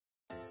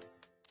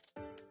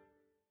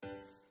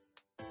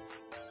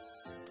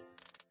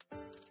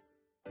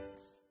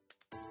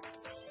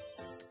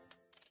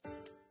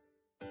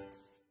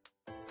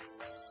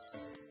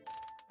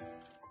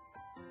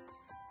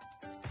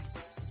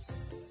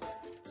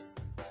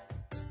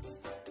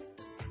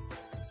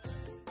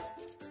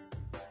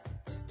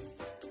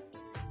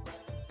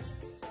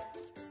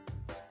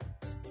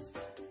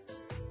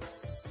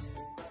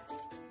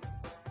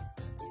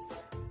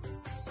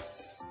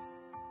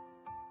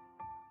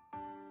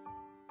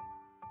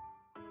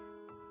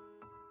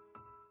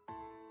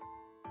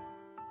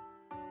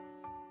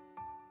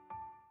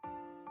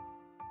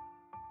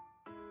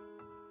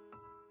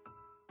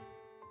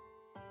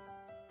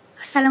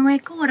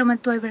Assalamualaikum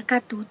warahmatullahi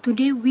wabarakatuh.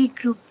 Today we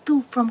group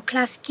 2 from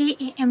class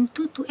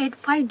KAM2 to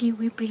 85D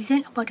we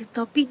present about the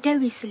topic that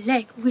we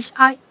select, which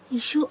are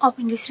issue of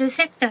industrial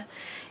sector.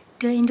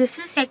 The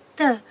industrial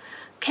sector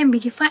can be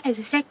defined as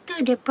a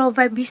sector that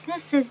provide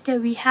businesses that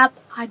we help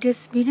other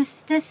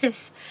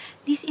businesses.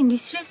 This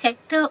industrial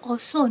sector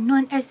also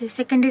known as the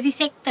secondary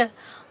sector.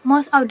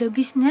 Most of the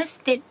business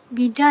that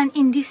be done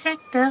in this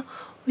sector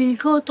will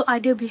go to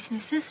other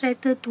businesses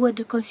rather toward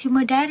the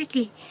consumer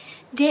directly.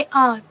 There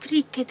are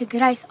three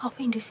categories of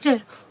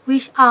industry,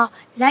 which are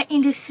light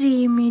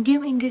industry,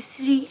 medium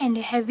industry, and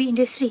the heavy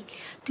industry.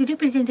 Today's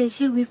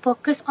presentation will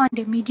focus on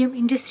the medium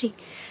industry.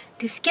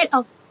 The scale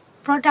of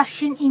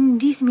production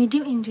in this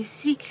medium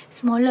industry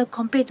smaller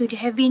compared to the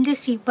heavy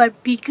industry,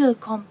 but bigger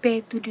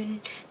compared to the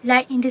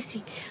light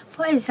industry.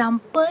 For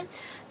example,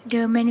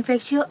 the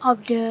manufacture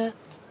of the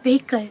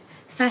vehicle,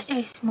 such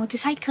as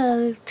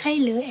motorcycle,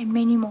 trailer, and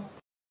many more.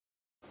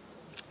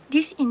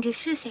 This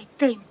industrial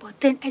sector is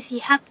important as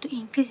it helps to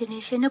increase the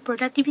national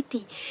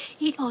productivity.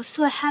 It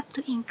also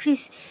helps to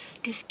increase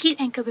the skill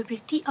and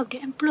capability of the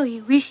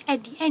employee, which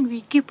at the end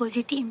will give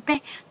positive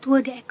impact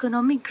toward the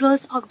economic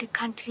growth of the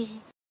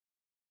country.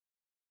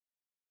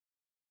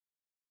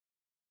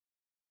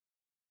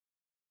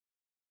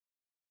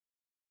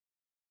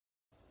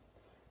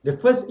 The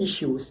first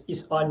issue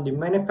is on the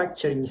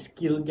manufacturing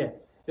skill gap.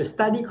 A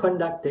study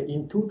conducted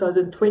in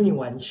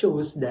 2021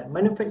 shows that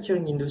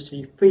manufacturing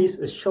industry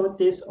face a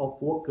shortage of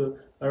workers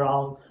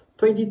around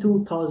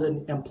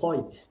 22,000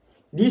 employees.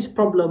 This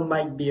problem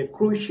might be a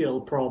crucial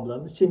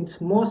problem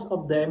since most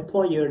of the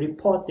employers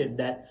reported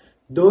that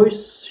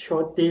those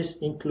shortages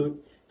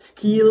include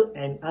skilled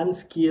and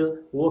unskilled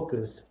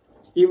workers.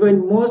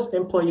 Even most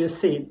employers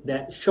said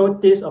that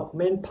shortage of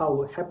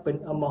manpower happen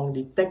among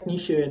the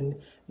technicians,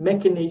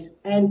 mechanics,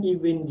 and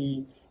even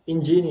the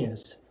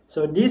engineers.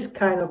 So this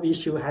kind of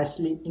issue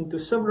has led into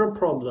several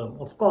problems.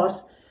 Of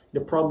course, the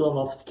problem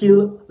of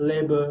skilled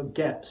labor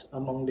gaps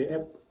among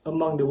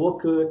the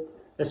workers,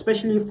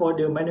 especially for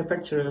the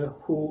manufacturer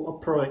who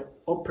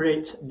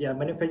operates their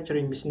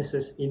manufacturing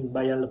businesses in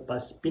Bayan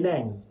Lepas,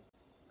 Penang.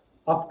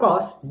 Of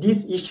course,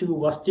 this issue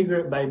was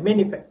triggered by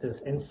many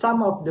factors, and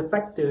some of the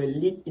factors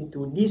lead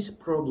into this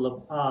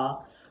problem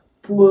are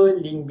poor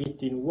link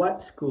between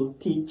what school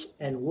teach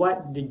and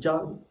what the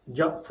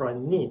job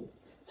front need.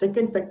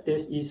 Second factor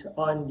is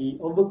on the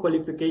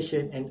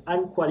overqualification and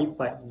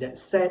unqualified that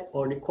set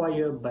or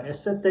required by a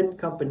certain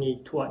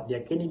company toward their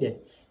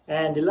candidate.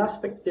 And the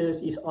last factor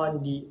is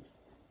on the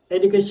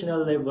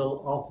educational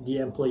level of the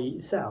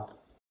employee itself.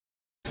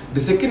 The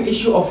second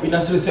issue of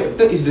industrial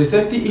sector is the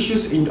safety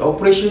issues in the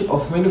operation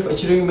of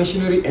manufacturing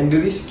machinery and the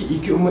risky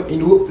equipment in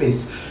the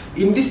workplace.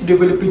 In this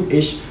developing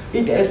age,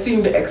 it has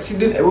seen the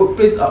accidents at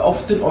workplace are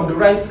often on the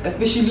rise,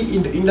 especially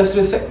in the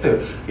industrial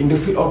sector, in the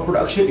field of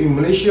production in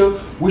Malaysia,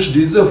 which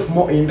deserve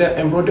more in-depth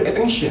and broader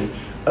attention.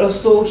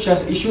 Also,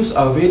 such issues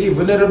are very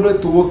vulnerable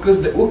to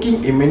workers that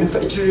working in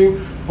manufacturing,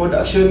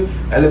 production,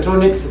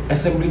 electronics,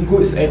 assembling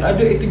goods, and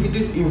other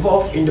activities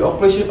involved in the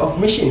operation of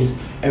machines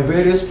and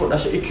various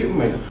production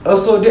equipment.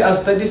 Also, there are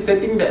studies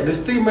stating that the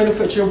steel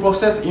manufacturing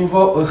process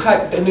involve a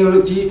high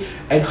technology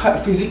and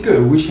high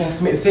physical, which has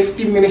made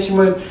safety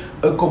management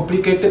a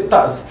complicated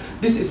task.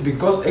 This is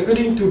because,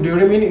 according to the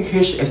remaining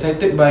age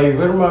cited by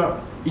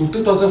Verma, in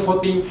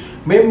 2014,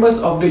 members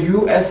of the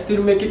US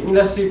steelmaking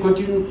industry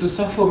continue to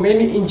suffer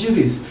many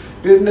injuries,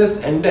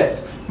 illness, and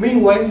deaths.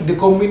 Meanwhile, the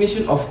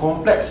combination of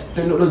complex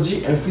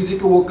technology and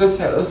physical workers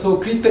has also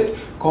created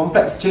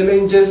complex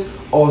challenges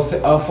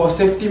for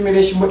safety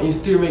management in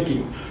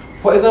steelmaking.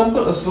 For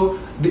example, also,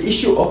 the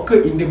issue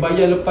occurred in the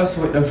Bayan Lepas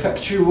when the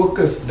factory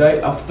workers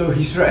died after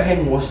his right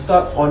hand was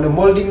stuck on a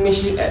molding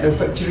machine at the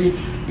factory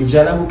in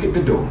Jalan Bukit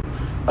Gedong.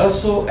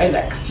 Also, an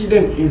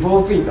accident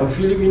involving a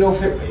Filipino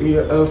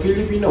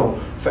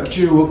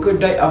factory worker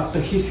died after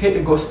his head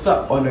got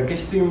stuck on a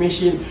casting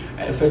machine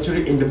at a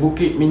factory in the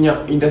Bukit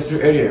Minyak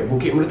industrial area,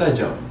 Bukit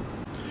Mertajam.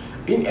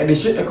 In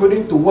addition,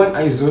 according to Wan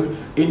Aizul,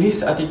 in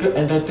his article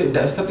entitled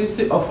 "The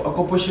Statistics of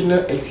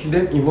Occupational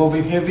Accident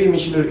Involving Heavy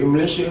Machinery in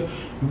Malaysia,"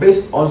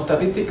 based on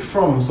statistics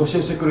from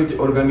Social Security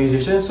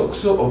Organisation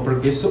 (SOCSO) or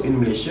Perkeso in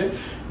Malaysia,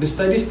 the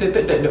study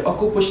stated that the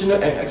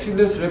occupational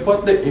accidents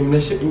reported in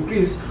Malaysia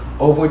increased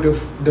over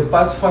the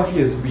past 5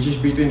 years, which is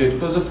between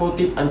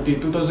 2014 until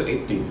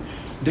 2018.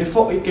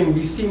 Therefore, it can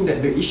be seen that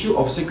the issue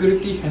of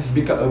security has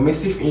become a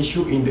massive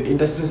issue in the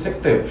industrial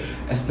sector,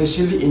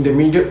 especially in the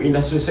medium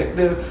industrial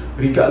sector,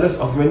 regardless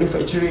of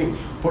manufacturing,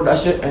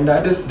 production, and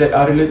others that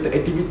are related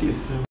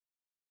activities.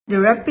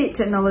 The rapid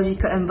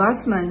technological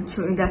advancement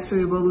through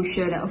Industrial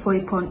Revolution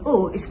 4.0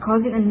 is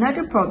causing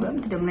another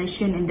problem to the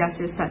Malaysian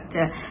industrial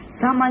sector.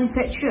 Some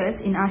manufacturers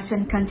in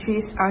ASEAN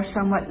countries are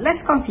somewhat less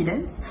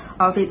confident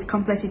of its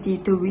complexity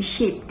to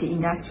reshape the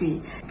industry.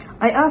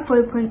 IR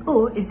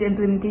 4.0 is the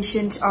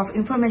implementation of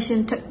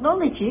information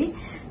technology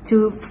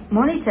to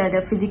monitor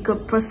the physical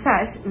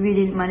process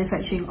within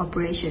manufacturing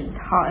operations.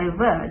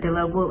 However, the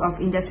level of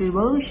industrial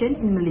revolution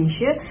in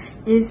Malaysia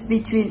is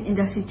between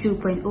Industry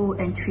 2.0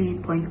 and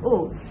 3.0.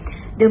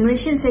 The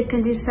Malaysian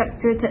secondary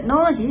sector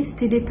technology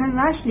still depend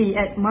largely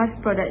at mass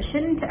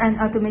production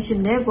and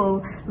automation level,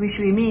 which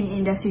remain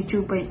Industry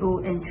 2.0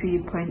 and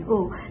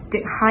 3.0.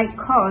 The high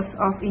cost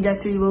of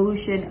Industry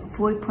Revolution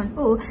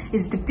 4.0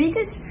 is the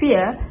biggest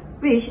fear,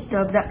 which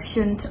the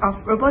adoption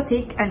of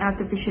robotic and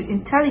artificial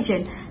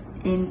intelligence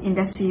in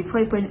Industry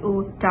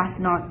 4.0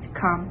 does not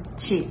come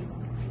cheap.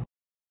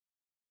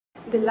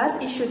 The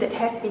last issue that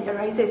has been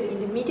arises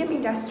in the medium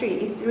industry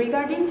is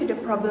regarding to the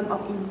problem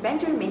of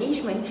inventory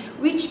management,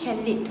 which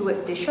can lead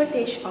towards the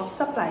shortage of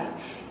supply.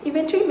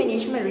 Inventory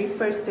management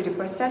refers to the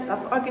process of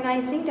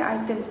organizing the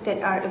items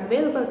that are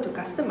available to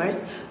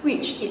customers,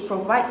 which it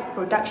provides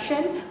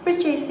production,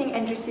 purchasing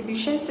and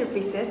distribution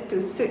services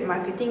to suit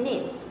marketing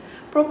needs.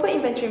 Proper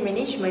inventory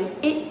management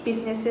aids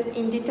businesses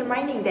in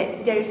determining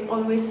that there is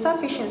always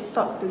sufficient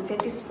stock to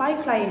satisfy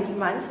client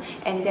demands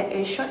and that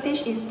a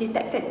shortage is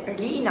detected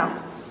early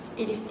enough.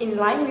 It is in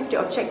line with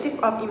the objective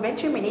of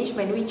inventory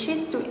management, which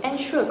is to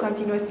ensure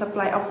continuous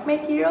supply of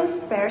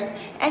materials, spares,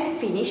 and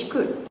finished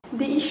goods.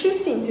 The issue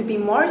seemed to be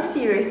more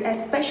serious,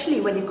 especially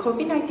when the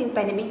COVID-19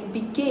 pandemic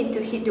began to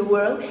hit the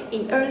world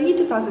in early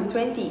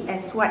 2020,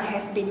 as what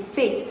has been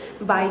faced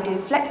by the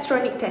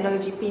Flextronic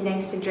Technology Penang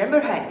Syndrome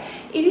Berhad.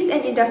 It is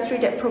an industry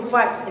that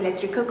provides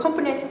electrical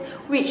components,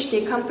 which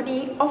the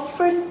company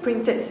offers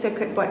printed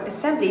circuit board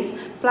assemblies,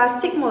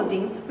 plastic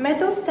molding,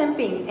 metal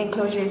stamping,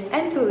 enclosures,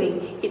 and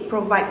tooling. It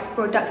provides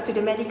products to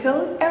the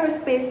medical,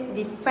 aerospace,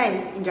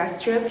 defense,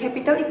 industrial,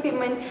 capital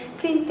equipment,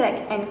 clean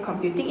tech, and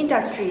computing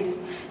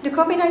industries. The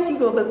COVID-19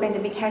 global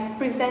pandemic has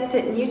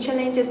presented new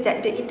challenges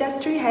that the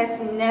industry has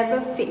never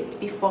faced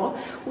before,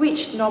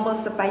 which normal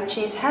supply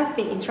chains have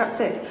been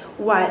interrupted,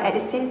 while at the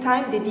same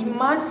time the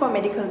demand for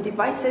medical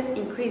devices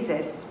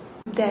increases.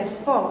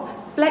 Therefore,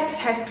 Flex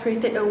has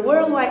created a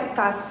worldwide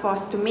task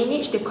force to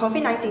manage the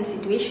COVID-19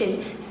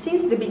 situation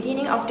since the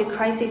beginning of the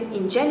crisis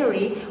in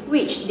January,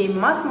 which they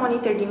must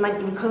monitor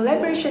demand in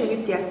collaboration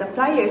with their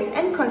suppliers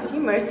and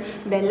consumers,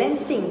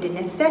 balancing the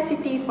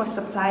necessity for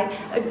supply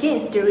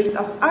against the risk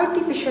of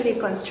artificially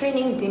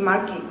constraining the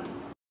market.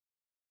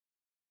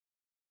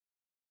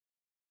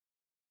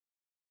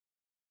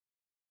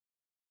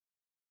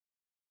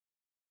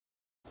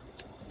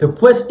 The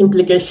first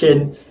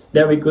implication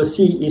that we could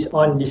see is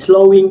on the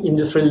slowing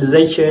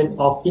industrialization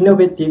of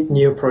innovative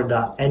new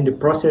products and the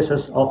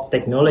processes of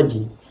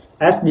technology.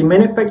 As the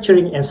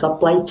manufacturing and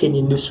supply chain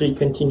industry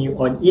continue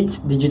on its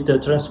digital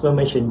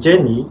transformation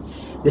journey,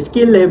 the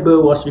skilled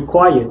labor was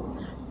required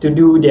to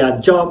do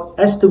their job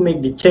as to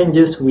make the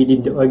changes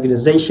within the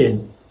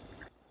organization.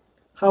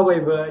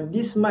 However,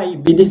 this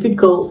might be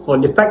difficult for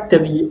the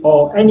factory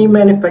or any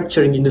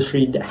manufacturing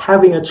industry that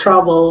having a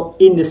trouble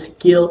in the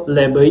skilled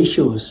labor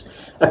issues.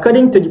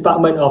 According to the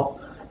Department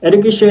of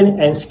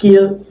Education and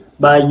Skill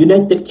by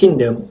United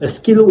Kingdom, a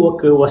skilled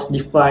worker was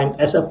defined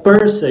as a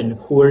person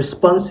who is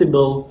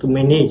responsible to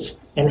manage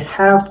and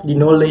have the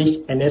knowledge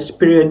and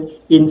experience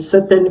in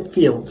certain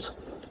fields.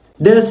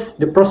 Thus,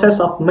 the process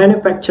of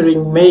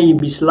manufacturing may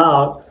be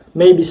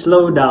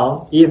slowed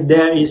down if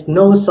there is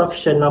no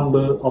sufficient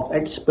number of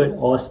expert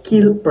or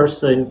skilled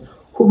persons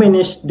who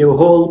manage the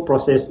whole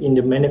process in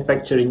the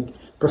manufacturing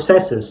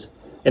processes.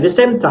 At the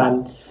same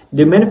time,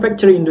 the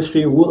manufacturing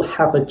industry will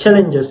have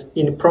challenges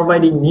in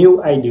providing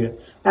new ideas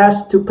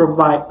as to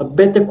provide a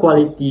better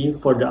quality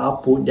for the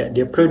output that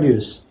they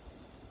produce.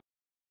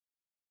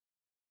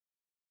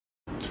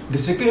 The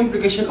second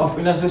implication of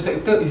industrial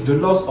sector is the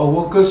loss of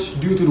workers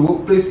due to the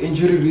workplace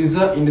injury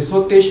result in the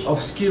shortage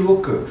of skilled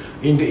workers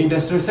in the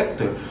industrial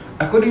sector.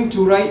 According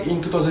to Wright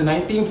in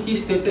 2019, he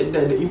stated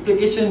that the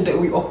implication that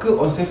will occur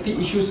on safety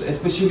issues,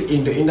 especially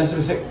in the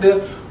industrial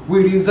sector,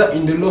 will result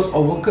in the loss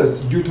of workers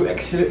due to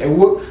accident at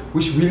work,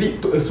 which will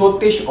lead to a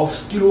shortage of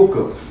skilled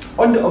workers.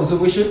 On the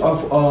observation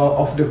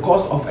of the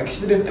cause of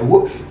accidents at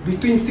work,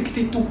 between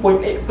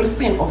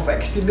 62.8% of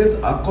accidents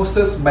are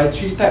caused by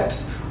three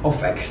types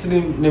of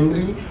accident,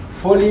 namely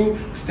falling,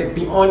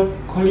 stepping on,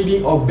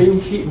 colliding or being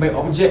hit by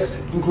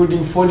objects,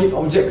 including falling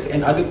objects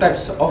and other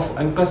types of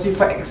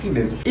unclassified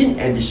accidents. In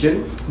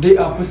addition, there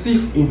are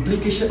perceived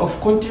implications of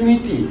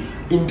continuity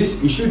in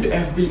this issue that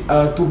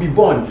have to be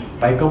borne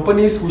by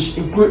companies, which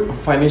include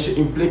financial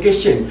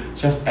implications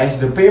such as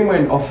the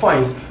payment of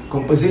fines,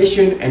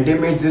 compensation and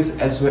damages,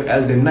 as well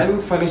as the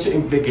non-financial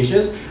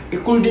implications,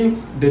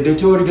 including the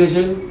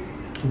deterioration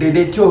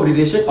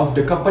of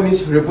the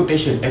company's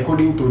reputation,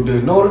 according to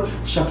the Noor,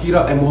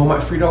 Shakira and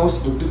Muhammad Firdaus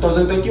in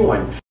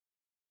 2021.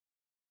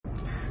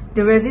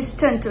 The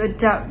resistance to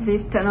adapt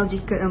this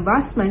technological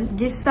advancement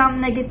gives some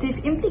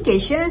negative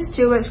implications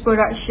towards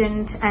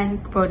production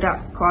and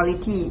product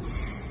quality.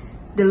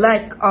 The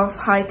lack of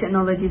high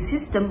technology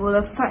system will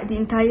affect the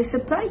entire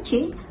supply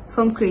chain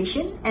from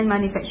creation and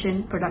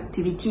manufacturing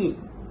productivity.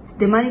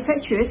 The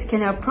manufacturers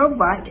cannot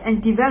provide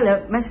and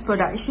develop mass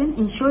production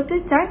in shorter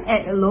time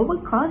at a lower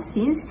cost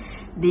since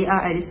they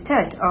are at the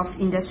start of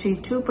Industry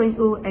 2.0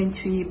 and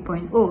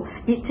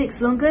 3.0. It takes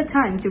longer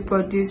time to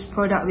produce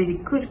product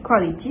with good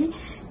quality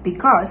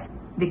because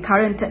the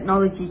current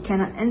technology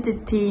cannot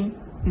entertain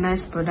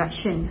mass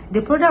production.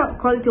 The product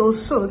quality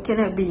also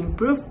cannot be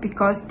improved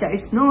because there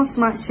is no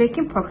smart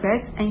tracking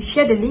progress and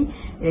scheduling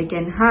that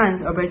can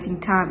enhance operating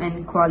time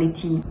and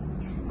quality.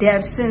 The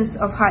absence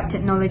of high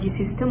technology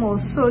system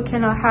also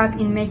cannot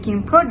help in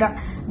making product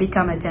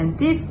become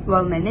attentive,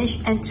 well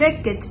managed and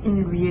tracked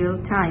in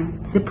real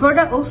time. The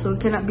product also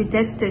cannot be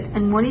tested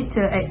and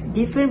monitored at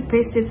different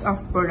phases of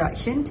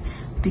production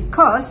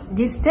because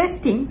this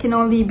testing can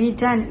only be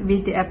done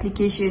with the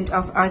application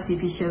of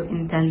artificial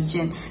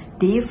intelligence.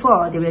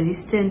 Therefore, the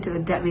resistance to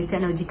adapt with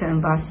technological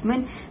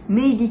advancement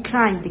may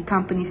decline the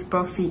company's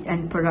profit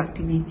and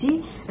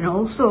productivity and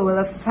also will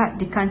affect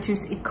the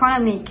country's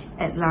economic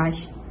at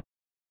large.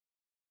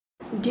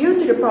 Due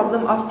to the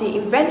problem of the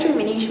inventory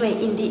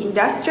management in the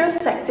industrial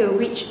sector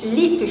which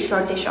lead to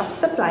shortage of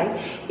supply,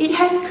 it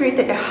has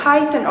created a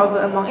high turnover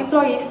among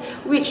employees,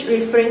 which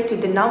referring to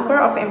the number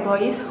of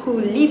employees who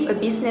leave a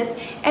business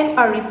and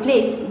are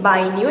replaced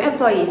by new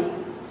employees.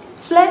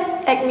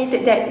 Flats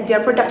admitted that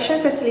their production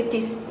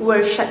facilities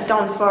were shut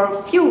down for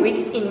a few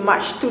weeks in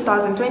March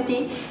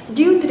 2020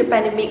 due to the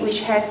pandemic, which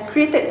has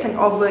created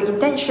turnover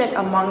intention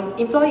among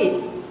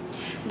employees.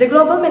 The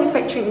global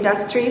manufacturing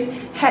industries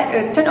had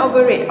a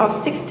turnover rate of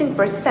 16%,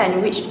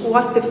 which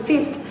was the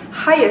fifth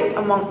highest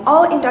among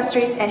all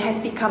industries and has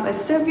become a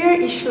severe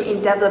issue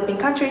in developing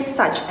countries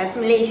such as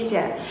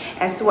Malaysia,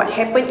 as what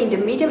happened in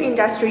the medium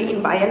industry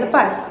in Bayan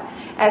Lepas.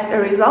 As a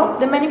result,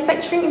 the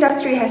manufacturing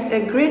industry has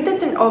a greater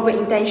turnover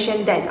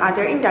intention than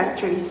other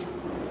industries.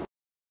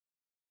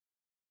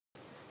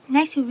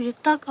 Next, we will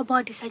talk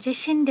about the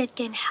suggestions that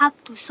can help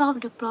to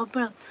solve the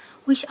problem,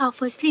 which are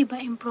firstly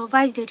by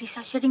improvise the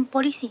restructuring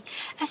policy,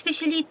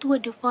 especially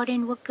toward the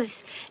foreign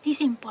workers.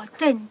 This is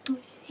important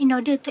in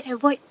order to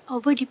avoid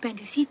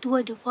over-dependency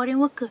toward the foreign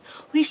worker,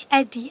 which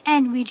at the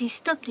end will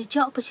disturb the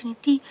job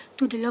opportunity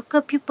to the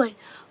local people.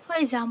 For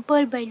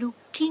example, by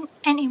looking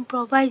and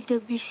improvise the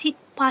visit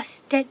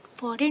pass that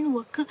foreign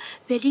worker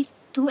valid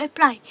to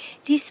apply.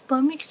 This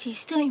permit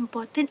system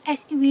important as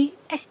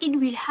it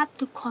will help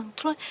to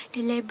control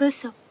the labour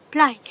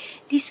supply.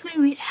 This way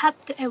will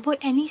help to avoid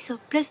any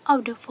surplus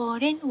of the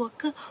foreign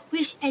worker,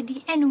 which at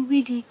the end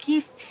will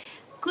give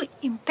good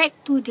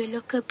impact to the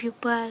local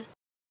people.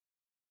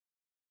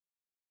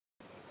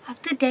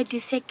 After that, the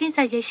second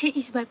suggestion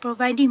is by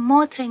providing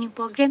more training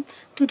program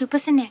to the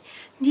personnel.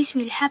 This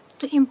will help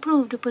to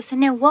improve the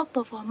personnel work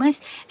performance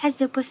as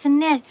the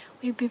personnel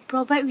will be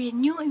provided with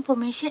new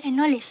information and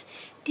knowledge.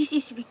 This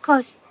is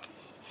because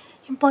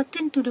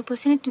important to the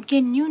personnel to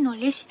gain new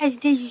knowledge as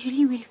they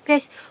usually will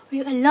face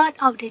with a lot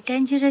of the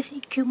dangerous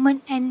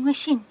equipment and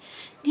machine.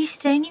 This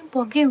training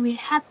program will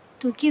help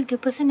to give the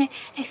personnel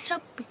extra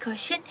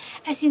precaution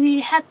as it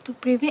will help to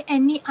prevent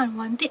any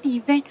unwanted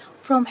event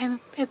from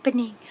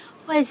happening.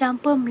 For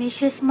example,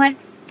 Malaysia Smart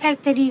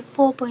Factory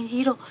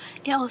 4.0,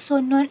 they are also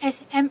known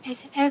as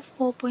MSF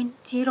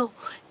 4.0.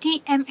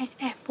 The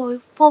MSF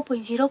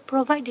 4.0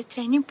 provide the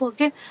training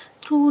program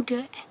through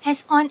the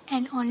hands-on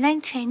and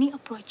online training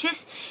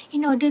approaches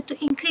in order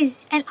to increase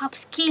and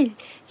upskill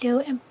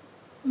the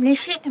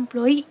Malaysian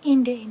employee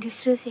in the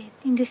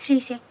industry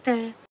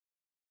sector.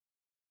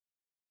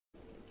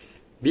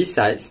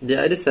 Besides,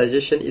 the other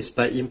suggestion is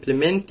by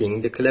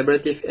implementing the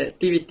collaborative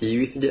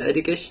activity with the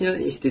educational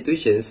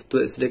institutions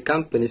towards the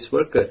company's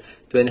worker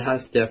to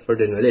enhance their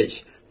further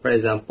knowledge. For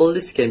example,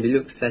 this can be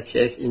looked such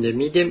as in the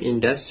medium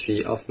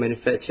industry of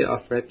manufacture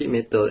of rapid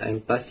metal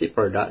and plastic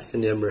products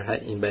near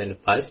Berhad in Bayan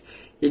Lepas,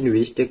 in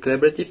which the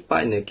collaborative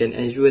partner can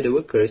ensure the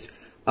workers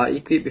are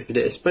equipped with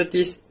the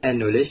expertise and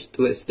knowledge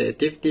towards the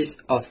activities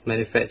of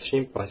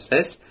manufacturing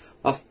process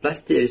of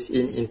plastic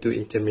resin into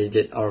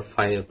intermediate or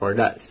final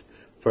products.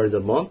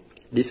 Furthermore,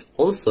 this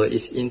also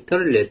is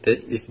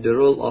interrelated with the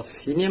role of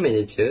senior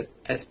manager,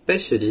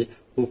 especially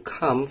who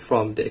come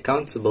from the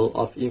accountable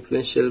of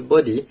influential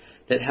body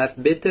that have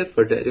better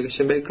further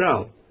education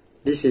background.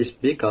 This is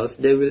because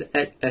they will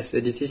act as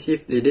a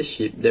decisive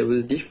leadership that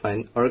will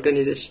define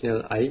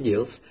organizational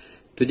ideals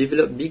to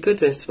develop bigger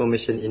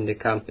transformation in the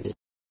company.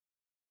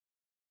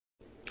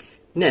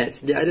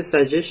 Next, the other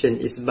suggestion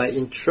is by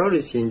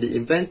introducing the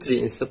inventory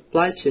and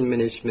supply chain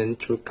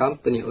management through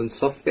company-owned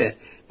software,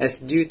 as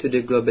due to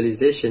the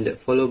globalization that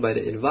followed by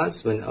the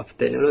advancement of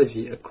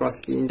technology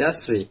across the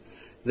industry.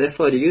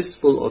 Therefore, the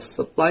useful of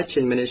supply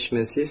chain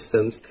management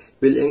systems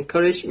will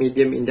encourage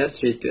medium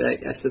industry to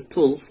act as a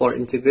tool for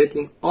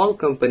integrating all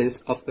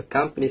components of a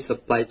company's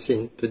supply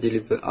chain to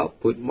deliver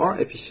output more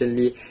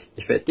efficiently,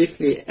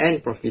 effectively,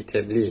 and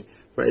profitably.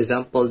 For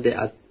example, there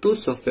are two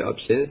software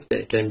options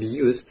that can be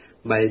used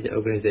by the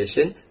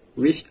organization,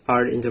 which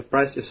are the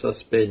Enterprise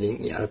Resource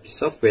Planning (ERP)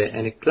 software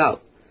and the cloud.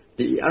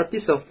 The ERP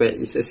software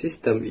is a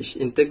system which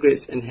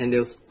integrates and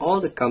handles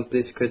all the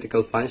company's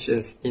critical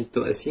functions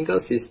into a single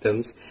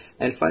system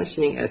and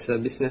functioning as a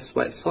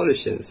business-wide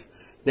solutions.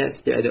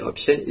 Next, the other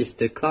option is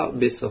the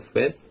cloud-based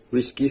software,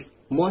 which gives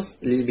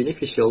mostly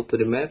beneficial to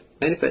the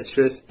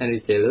manufacturers and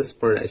retailers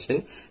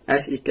production,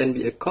 as it can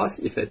be a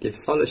cost-effective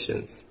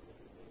solution.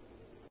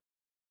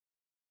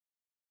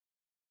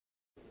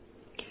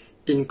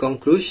 In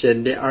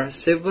conclusion, there are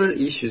several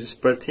issues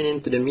pertaining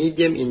to the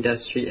medium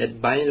industry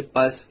at Bayan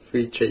Lepas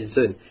Free Trade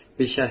Zone,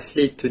 which has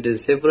led to the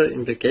several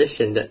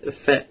implications that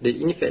affect the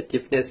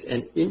ineffectiveness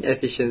and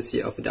inefficiency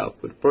of the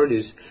output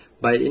produced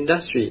by the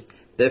industry.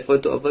 Therefore,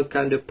 to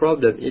overcome the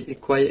problem, it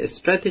requires a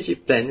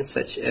strategic plan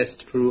such as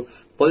through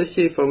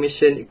policy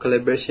reformation,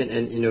 collaboration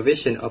and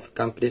innovation of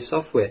company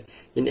software.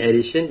 In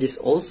addition, this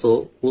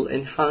also will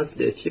enhance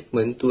the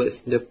achievement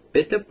towards the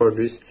better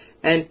produce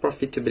and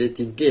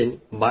profitability gained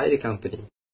by the company.